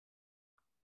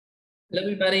Hello,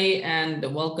 everybody, and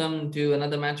welcome to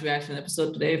another match reaction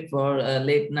episode today for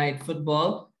late night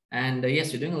football. And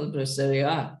yes, we're doing a little bit of Serie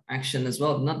A action as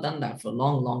well. We've not done that for a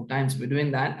long, long time, so we're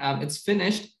doing that. It's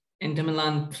finished. Inter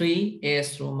Milan 3,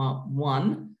 AS Roma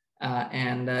 1.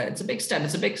 And it's a big step.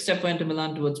 It's a big step for Inter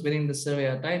Milan towards winning the Serie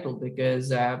A title because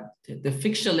the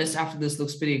fixture list after this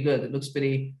looks pretty good. It looks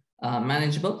pretty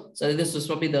manageable. So this was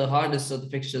probably the hardest of the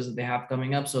fixtures that they have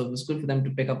coming up. So it was good for them to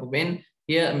pick up a win.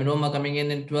 Here, I mean, Roma coming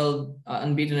in 12,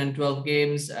 unbeaten in 12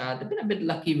 games. They've been a bit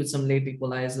lucky with some late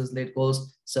equalizers, late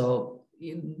goals. So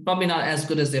probably not as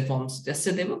good as their form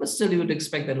suggested they were, but still you would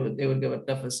expect that they would give a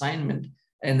tough assignment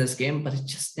in this game, but it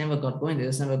just never got going. They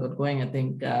just never got going. I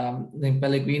think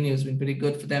Pellegrini has been pretty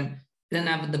good for them. Didn't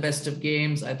have the best of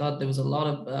games. I thought there was a lot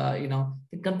of,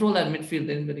 they control that midfield.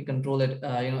 They didn't really control it.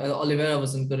 Oliveira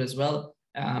wasn't good as well.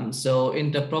 So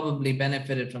Inter probably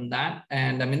benefited from that,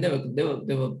 and I mean they were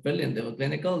brilliant. They were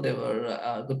clinical. They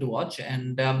were good to watch,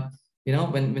 and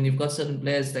when you've got certain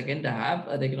players like Inter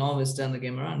have, they can always turn the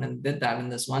game around, and did that in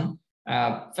this one.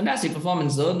 Fantastic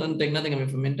performance though. Don't take nothing away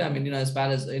from Inter. I mean, as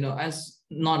bad as as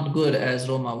not good as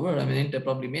Roma were. I mean, Inter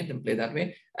probably made them play that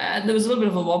way. There was a little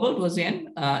bit of a wobble towards the end.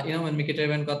 When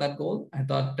Mkhitaryan got that goal, I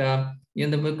thought.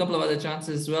 There were a couple of other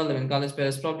chances as well. I mean, Carlos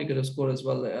Perez probably could have scored as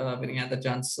well when he had the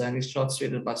chance and he shot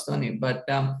straight at Bastoni. But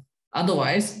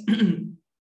otherwise,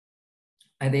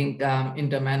 I think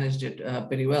Inter managed it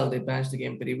pretty well. They managed the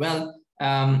game pretty well.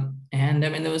 And I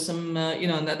mean, there was some,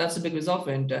 that's a big result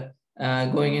for Inter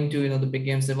going into, the big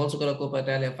games. They've also got a Coppa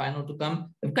Italia final to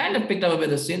come. They've kind of picked up a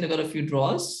bit of steam. They got a few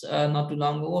draws not too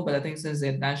long ago, but I think since the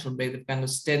international break, they've kind of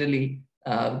steadily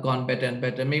gone better and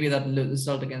better. Maybe that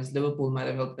result against Liverpool might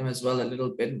have helped them as well a little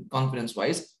bit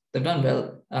confidence-wise. They've done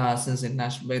well since the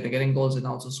international break. They're getting goals and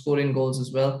also scoring goals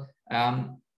as well.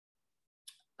 Talking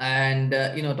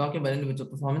about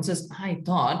individual performances, I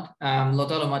thought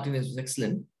Lautaro Martinez was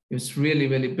excellent. He was really,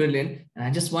 really brilliant. And I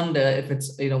just wonder if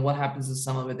it's, what happens this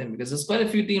summer with him, because there's quite a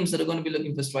few teams that are going to be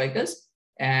looking for strikers.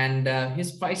 And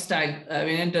his price tag, I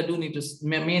mean, Inter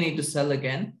may need to sell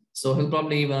again. So he'll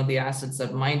probably be one of the assets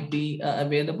that might be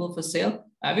available for sale.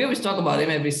 We always talk about him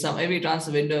every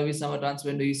transfer window, every summer transfer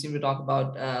window. You seem to talk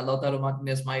about Lautaro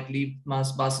Martinez might leave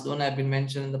Barcelona. Have been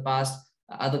mentioned in the past.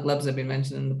 Other clubs have been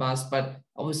mentioned in the past, but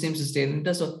always seems to stay in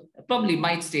Inter. So probably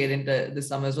might stay at Inter this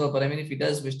summer as well. But I mean, if he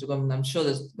does wish to come, I'm sure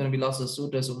there's going to be lots of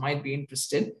suitors who might be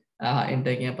interested in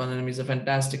taking up on him. He's a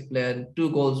fantastic player.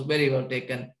 2 goals, very well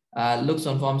taken. Looks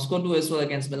on form. Scored 2 as well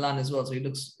against Milan as well. So he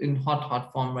looks in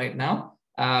hot form right now.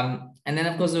 And then,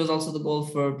 of course, there was also the goal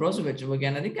for Brozovic, who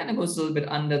again, I think kind of goes a little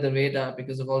bit under the radar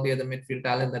because of all the other midfield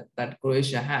talent that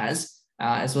Croatia has,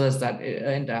 as well as that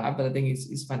Inter. But I think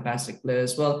he's a fantastic player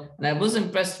as well. And I was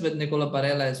impressed with Nicola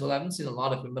Barella as well. I haven't seen a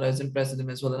lot of him, but I was impressed with him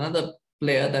as well. Another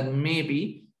player that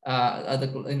maybe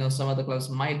some other clubs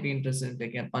might be interested in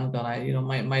taking a punt on.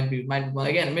 Might be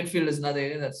again, midfield is another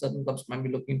area that certain clubs might be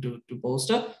looking to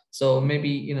bolster. So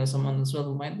maybe someone as well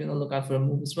who might be on the lookout for a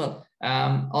move as well.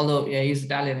 Although he's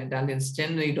Italian. Italians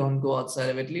generally don't go outside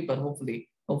of Italy, but hopefully,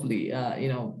 I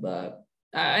know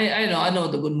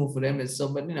what the good move for him is. So,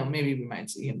 but maybe we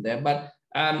might see him there. But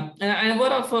and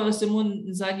what about for Simone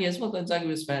Inzaghi as well? Inzaghi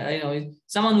was, he's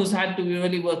someone who's had to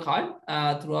really work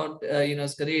hard throughout,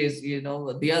 his career. Is the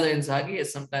other Inzaghi,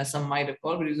 as sometimes some might have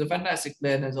called, but he was a fantastic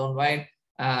player in his own right.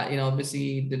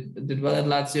 Obviously did well at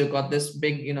Lazio, got this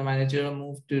big, managerial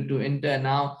move to Inter.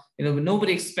 Now,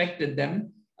 nobody expected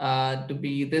them to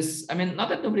be this. I mean, not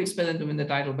that nobody expected them to win the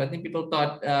title, but I think people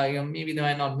thought, maybe they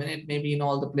might not win it. Maybe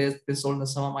all the players they sold in the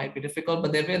summer might be difficult,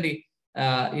 but they really.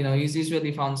 He's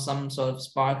really found some sort of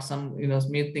spark,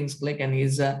 made things click, and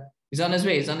he's on his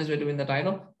way. He's on his way to win the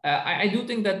title. I do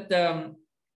think that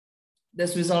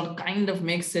this result kind of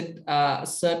makes it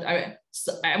certain.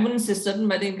 I wouldn't say certain,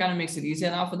 but I think it kind of makes it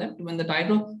easier now for them to win the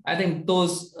title. I think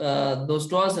those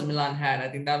draws that Milan had, I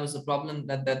think that was the problem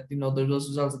that those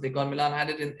results that they got. Milan had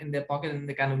it in their pocket and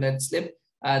they kind of let it slip.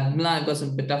 Milan got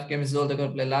some tough games as well. They've got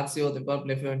to play Lazio, they've got to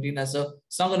play Fiorentina. So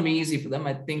it's not going to be easy for them.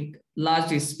 I think,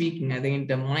 largely speaking, I think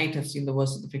Inter might have seen the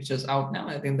worst of the fixtures out now.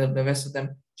 I think that the rest of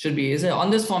them should be on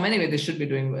this form anyway. They should be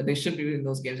winning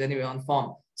those games anyway on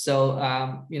form. So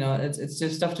it's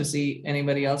just tough to see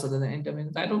anybody else other than Inter win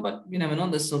the title, but you never know.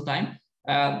 There's still time.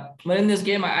 But in this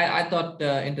game, I thought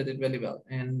Inter did really well,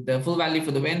 and the full value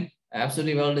for the win.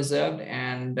 Absolutely well deserved,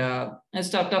 and it's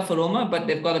tough for Roma, but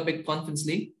they've got a big Conference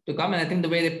League to come, and I think the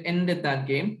way they've ended that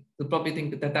game, they'll probably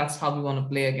think that that's how we want to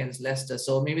play against Leicester.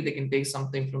 So maybe they can take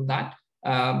something from that.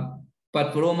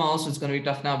 But for Roma also, it's going to be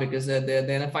tough now because they're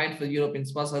in a fight for European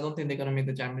spots. I don't think they're going to make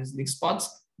the Champions League spots,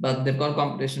 but they've got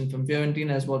competition from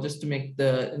Fiorentina as well, just to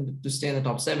stay in the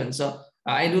top 7. So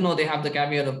I do know they have the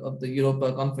caveat of the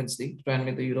Europa Conference League to try and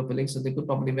make the Europa League, so they could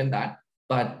probably win that.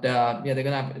 But yeah, they're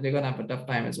gonna have a tough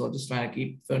time as well, just trying to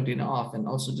keep Fiorentina off, and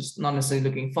also just not necessarily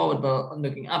looking forward, but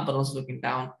looking up, but also looking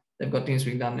down. They've got teams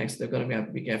being down next. They're going to have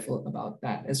to be careful about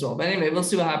that as well. But anyway, we'll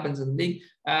see what happens in the league.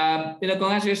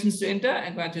 Congratulations to Inter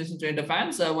and congratulations to Inter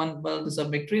fans. One well-deserved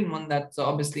victory and one that's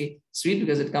obviously sweet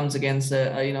because it comes against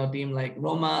a team like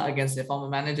Roma, against their former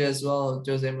manager as well,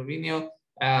 Jose Mourinho.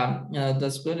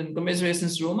 That's good. And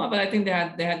congratulations to Roma. But I think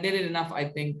they did enough. I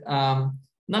think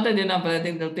not that enough, but I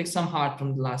think they'll take some heart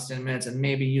from the last 10 minutes and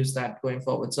maybe use that going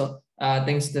forward. So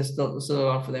things there's still a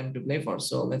lot for them to play for.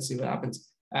 So let's see what happens.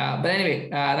 But anyway,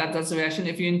 that's the reaction.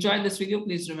 If you enjoyed this video,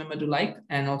 please remember to like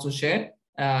and also share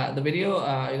the video.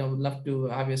 Would love to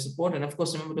have your support. And of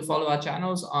course, remember to follow our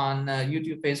channels on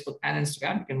YouTube, Facebook, and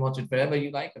Instagram. You can watch it wherever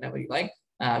you like, whenever you like.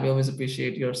 We always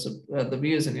appreciate your the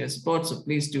views and your support. So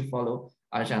please do follow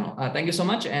our channel. Thank you so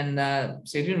much. And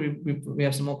stay tuned. We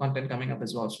have some more content coming up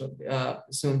as well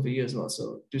soon for you as well.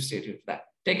 So do stay tuned for that.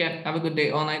 Take care. Have a good day,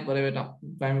 all night, whatever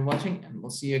time you're watching. And we'll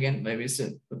see you again very, very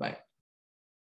soon.